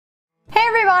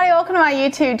welcome to my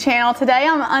YouTube channel. Today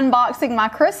I'm unboxing my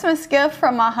Christmas gift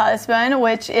from my husband,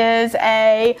 which is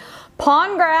a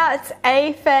Pongratz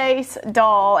A-Face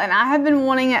doll. And I have been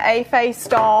wanting an A-Face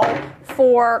doll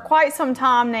for quite some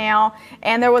time now.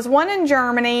 And there was one in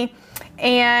Germany,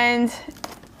 and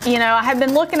you know, I had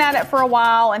been looking at it for a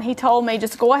while, and he told me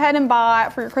just go ahead and buy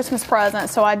it for your Christmas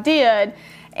present. So I did.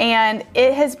 And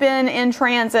it has been in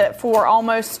transit for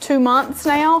almost 2 months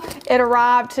now. It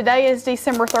arrived, today is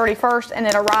December 31st, and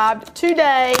it arrived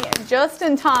today just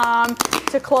in time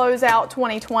to close out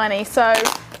 2020. So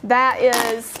that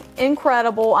is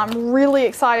incredible. I'm really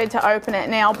excited to open it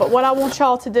now. But what I want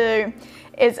y'all to do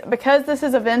is, because this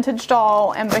is a vintage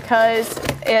doll and because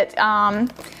it,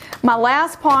 my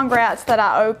last Pongratz that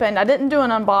I opened, I didn't do an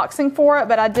unboxing for it,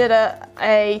 but I did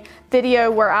a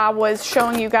video where I was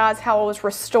showing you guys how I was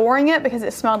restoring it because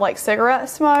it smelled like cigarette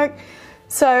smoke.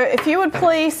 So if you would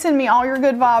please send me all your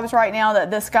good vibes right now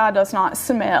that this guy does not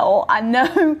smell. I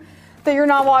know that you're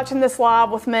not watching this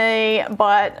live with me,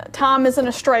 but time isn't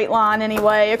a straight line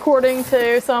anyway, according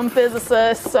to some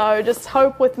physicists. So just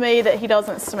hope with me that he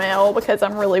doesn't smell, because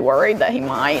I'm really worried that he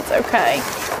might. Okay.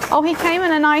 Oh, he came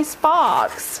in a nice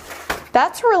box.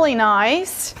 That's really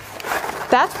nice.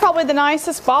 That's probably the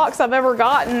nicest box I've ever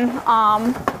gotten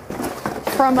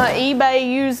from an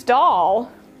eBay used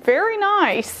doll. Very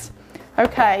nice.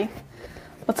 Okay.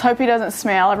 Let's hope he doesn't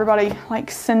smell. Everybody,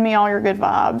 like, send me all your good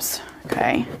vibes.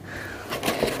 Okay.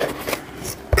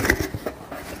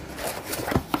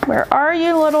 Where are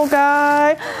you, little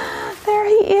guy? There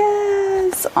he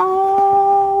is.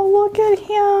 Oh, look at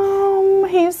him.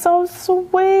 He's so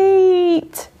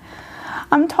sweet.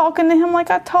 I'm talking to him like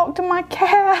I talk to my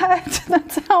cat.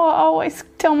 That's how I always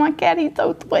tell my cat he's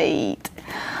so sweet.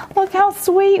 Look how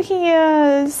sweet he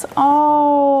is.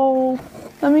 Oh,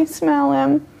 let me smell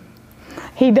him.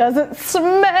 He doesn't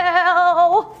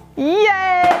smell.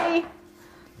 Yay!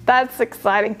 That's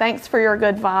exciting. Thanks for your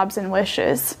good vibes and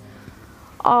wishes.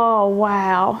 Oh,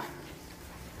 wow.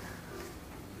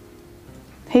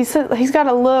 He's got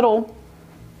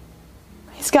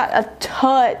a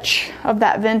touch of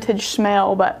that vintage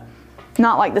smell, but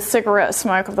not like the cigarette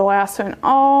smoke of the last one.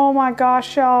 Oh my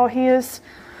gosh, y'all, he is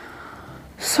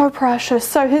so precious.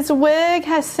 So his wig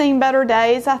has seen better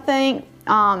days, I think.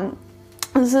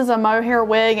 This is a mohair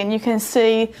wig, and you can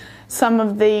see some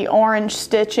of the orange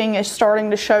stitching is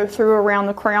starting to show through around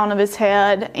the crown of his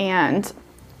head, and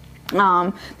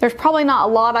there's probably not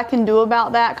a lot I can do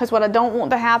about that, because what I don't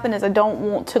want to happen is I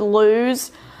don't want to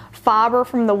lose fiber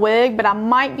from the wig, but I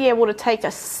might be able to take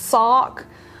a sock.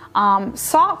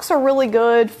 Socks are really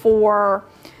good for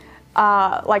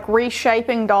like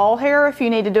reshaping doll hair if you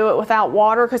need to do it without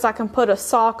water, because I can put a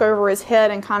sock over his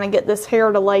head and kind of get this hair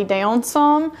to lay down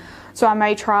some. So I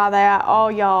may try that. Oh,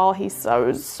 y'all, he's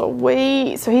so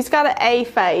sweet. So he's got an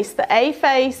A-face. The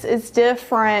A-face is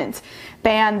different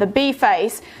than the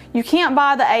B-face. You can't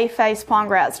buy the A-face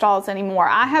Pongratz dolls anymore.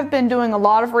 I have been doing a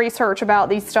lot of research about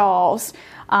these dolls.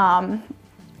 I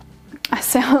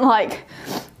sound like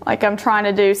I'm trying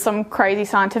to do some crazy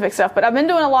scientific stuff, but I've been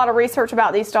doing a lot of research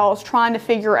about these dolls, trying to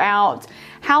figure out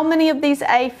how many of these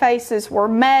A-faces were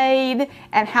made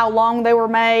and how long they were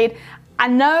made. I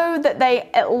know that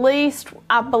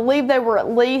I believe they were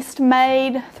at least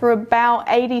made through about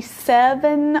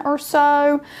 87 or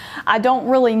so. I don't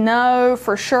really know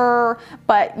for sure,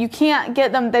 but you can't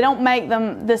get them, they don't make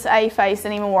them this A-face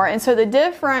anymore. And so the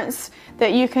difference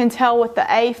that you can tell with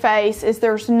the A-face is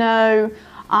there's no,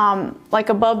 like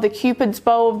above the Cupid's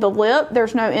bow of the lip,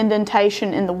 there's no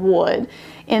indentation in the wood.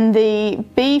 In the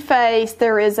B-face,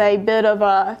 there is a bit of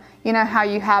a, you know how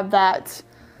you have that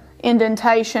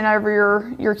indentation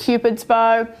over your Cupid's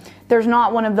bow. There's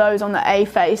not one of those on the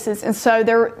A-faces, and so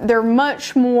they're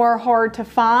much more hard to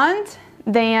find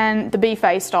than the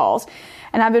B-face dolls.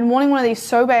 And I've been wanting one of these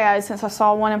so bad since I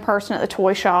saw one in person at the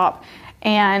toy shop.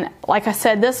 And like I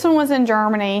said, this one was in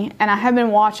Germany, and I have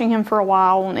been watching him for a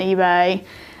while on eBay.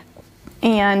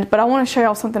 But I want to show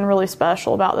y'all something really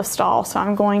special about this doll, so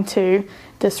I'm going to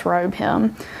disrobe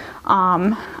him.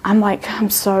 I'm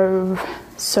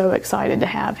so excited to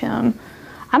have him.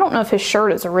 I don't know if his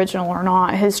shirt is original or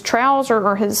not. His trousers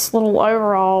or his little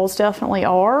overalls definitely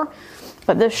are,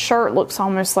 but this shirt looks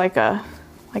almost like a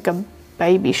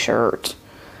baby shirt.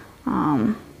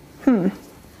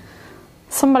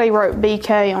 Somebody wrote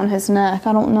BK on his neck.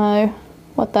 I don't know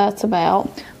what that's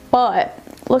about, but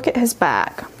look at his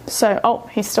back. So, oh,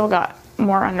 he's still got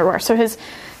more underwear. So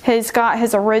he's got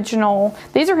his original,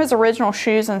 these are his original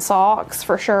shoes and socks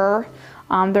for sure.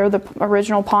 They're the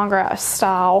original Pongratz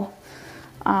style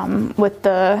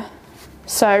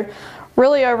so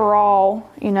really overall,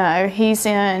 you know, he's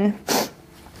in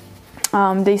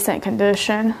decent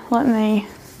condition.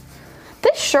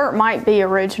 This shirt might be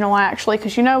original actually,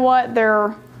 because you know what,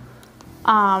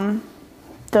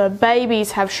 the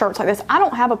babies have shirts like this. I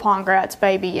don't have a Pongratz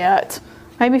baby yet.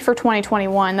 Maybe for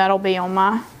 2021 that'll be on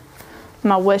my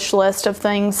wish list of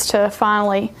things to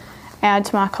finally add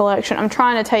to my collection. I'm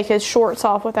trying to take his shorts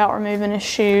off without removing his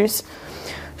shoes.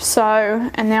 So,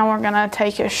 and now we're gonna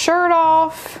take his shirt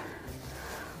off.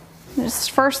 This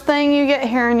first thing you get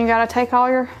here, and you gotta take all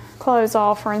your clothes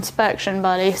off for inspection,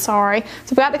 buddy. Sorry.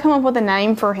 So I've got to come up with a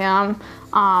name for him.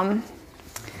 And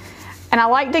I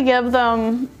like to give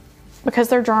them, because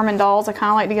they're German dolls, I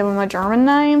kind of like to give them a German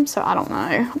name. So I don't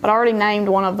know, but I already named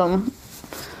one of them.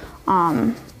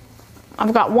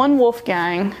 I've got one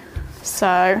Wolfgang,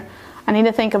 so I need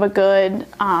to think of a good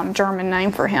German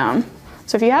name for him.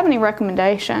 So if you have any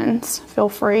recommendations, feel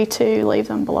free to leave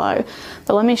them below.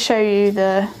 But let me show you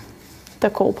the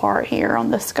cool part here on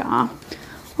this guy.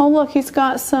 Oh look, he's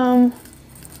got some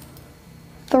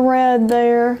thread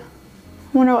there.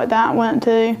 I wonder what that went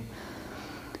to.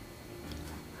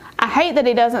 I hate that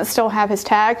he doesn't still have his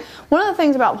tag. One of the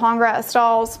things about Pongratz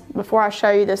dolls, before I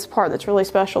show you this part that's really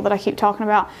special that I keep talking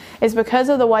about, is because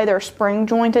of the way they're spring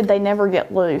jointed, they never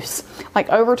get loose. Like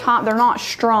over time, they're not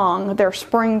strung, they're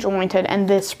spring jointed, and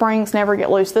the springs never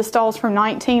get loose. This doll's from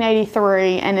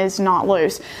 1983 and is not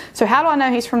loose. So how do I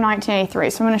know he's from 1983?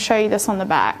 So I'm going to show you this on the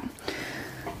back.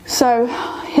 So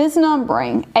his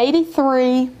numbering,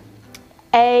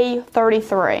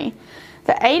 83A33.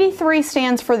 The 83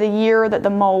 stands for the year that the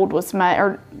mold was made,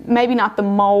 or maybe not the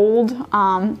mold,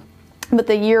 but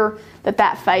the year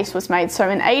that face was made. So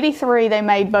in 83, they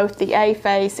made both the A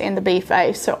face and the B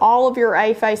face. So all of your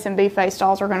A face and B face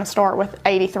dolls are going to start with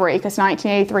 83, because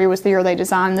 1983 was the year they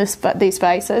designed these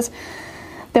faces.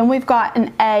 Then we've got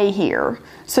an A here.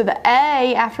 So the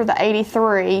A after the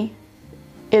 83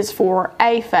 is for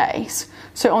A face.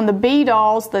 So on the B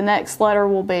dolls, the next letter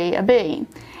will be a B.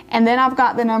 And then I've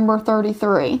got the number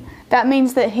 33. That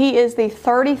means that he is the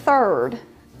 33rd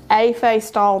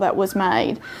A-face doll that was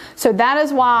made. So that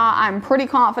is why I'm pretty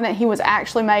confident he was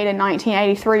actually made in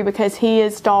 1983, because he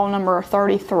is doll number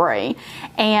 33.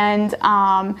 And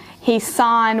he's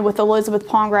signed with Elizabeth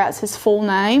Pongratz, his full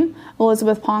name,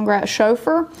 Elizabeth Pongratz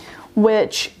Chauffeur,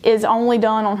 which is only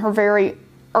done on her very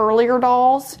earlier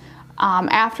dolls.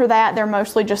 After that, they're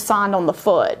mostly just signed on the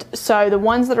foot. So the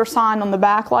ones that are signed on the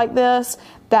back like this,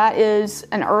 that is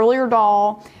an earlier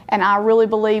doll, and I really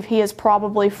believe he is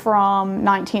probably from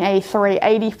 1983,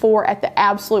 84 at the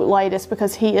absolute latest,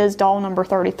 because he is doll number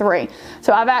 33.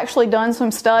 So I've actually done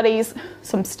some studies,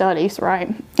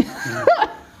 right?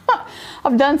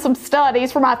 I've done some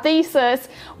studies for my thesis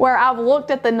where I've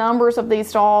looked at the numbers of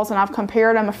these dolls and I've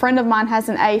compared them. A friend of mine has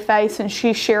an A face and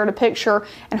she shared a picture,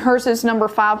 and hers is number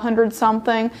 500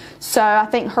 something. So I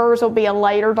think hers will be a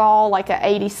later doll, like a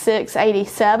 86,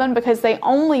 87, because they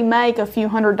only make a few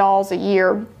hundred dolls a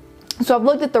year. So I've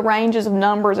looked at the ranges of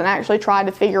numbers and actually tried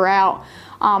to figure out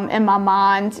in my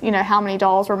mind, you know, how many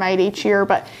dolls were made each year.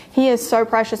 But he is so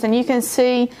precious, and you can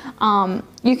see how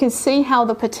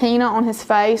the patina on his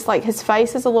face, like his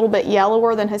face is a little bit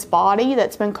yellower than his body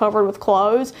that's been covered with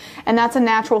clothes, and that's a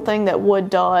natural thing that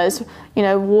wood does. You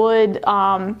know, wood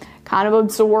kind of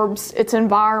absorbs its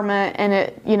environment, and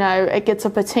it gets a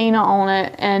patina on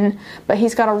it. But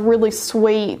he's got a really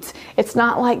sweet, it's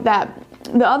not like that.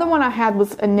 The other one I had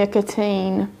was a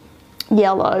nicotine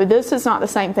yellow. This is not the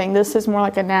same thing. This is more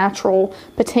like a natural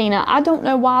patina. I don't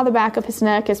know why the back of his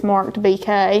neck is marked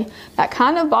BK. That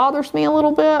kind of bothers me a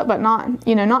little bit, but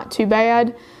not too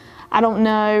bad. I don't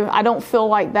know. I don't feel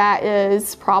like that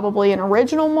is probably an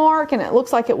original mark, and it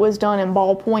looks like it was done in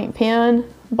ballpoint pen.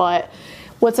 But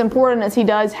what's important is he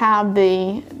does have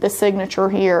the signature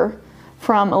here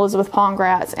from Elizabeth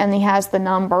Pongratz, and he has the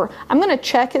number. I'm going to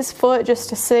check his foot just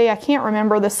to see. I can't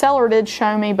remember. The seller did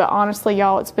show me, but honestly,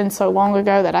 y'all, it's been so long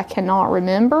ago that I cannot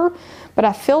remember. But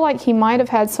I feel like he might have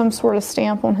had some sort of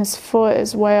stamp on his foot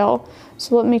as well.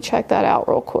 So let me check that out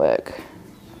real quick.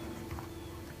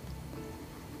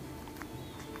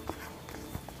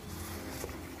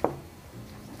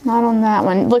 Not on that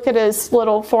one. Look at his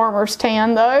little farmer's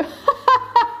tan, though.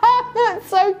 That's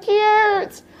so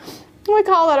cute. We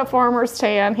call that a farmer's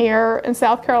tan here in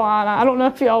South Carolina. I don't know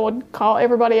if y'all would call,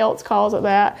 everybody else calls it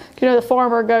that. You know, the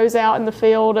farmer goes out in the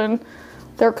field and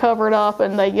they're covered up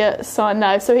and they get sun.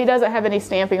 No, so he doesn't have any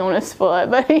stamping on his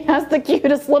foot, but he has the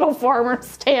cutest little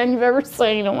farmer's tan you've ever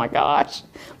seen. Oh my gosh.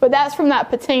 But that's from that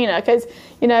patina, because,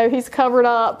 you know, he's covered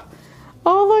up.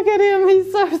 Oh, look at him.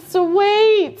 He's so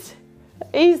sweet.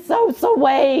 He's so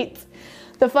sweet.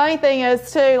 the funny thing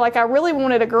is too, like I really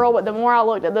wanted a girl, but the more I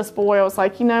looked at this boy, I was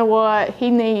like, you know what? He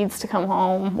needs to come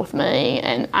home with me.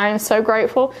 And I am so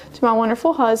grateful to my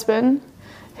wonderful husband,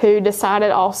 who decided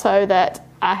also that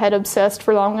I had obsessed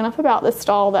for long enough about this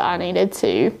doll that I needed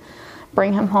to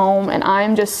bring him home. And I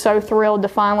am just so thrilled to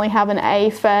finally have an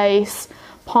A-face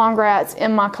Pongratz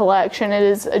in my collection. It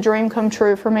is a dream come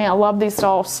true for me. I love these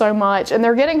dolls so much, and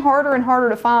they're getting harder and harder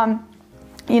to find.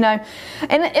 You know,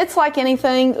 and it's like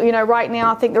anything, you know, right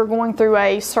now I think they're going through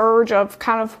a surge of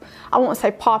kind of, I won't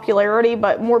say popularity,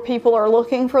 but more people are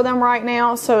looking for them right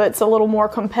now, so it's a little more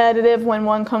competitive when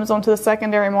one comes onto the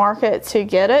secondary market to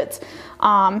get it.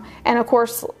 And of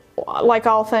course, like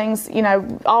all things, you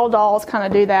know, all dolls kind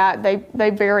of do that. They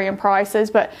vary in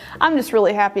prices, but I'm just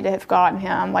really happy to have gotten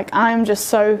him. Like, I'm just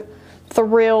so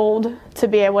thrilled to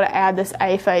be able to add this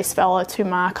A-face fella to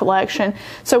my collection.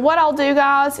 So what I'll do,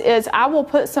 guys, is I will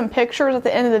put some pictures at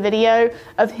the end of the video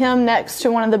of him next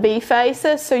to one of the B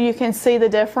faces, so you can see the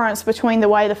difference between the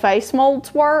way the face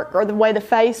molds work, or the way the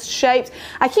face shapes.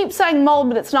 I keep saying mold,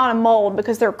 but it's not a mold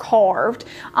because they're carved.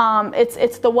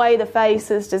 It's the way the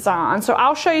face is designed. So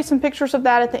I'll show you some pictures of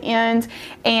that at the end,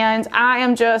 and I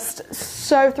am just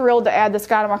so thrilled to add this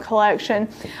guy to my collection.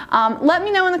 Let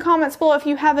me know in the comments below if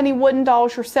you have any wooden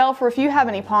dolls yourself, or if you have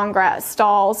any Pongratz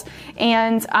dolls.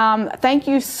 And thank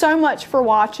you so much for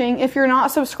watching. If you're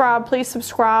not subscribed, please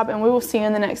subscribe, and we will see you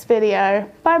in the next video.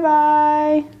 Bye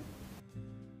bye.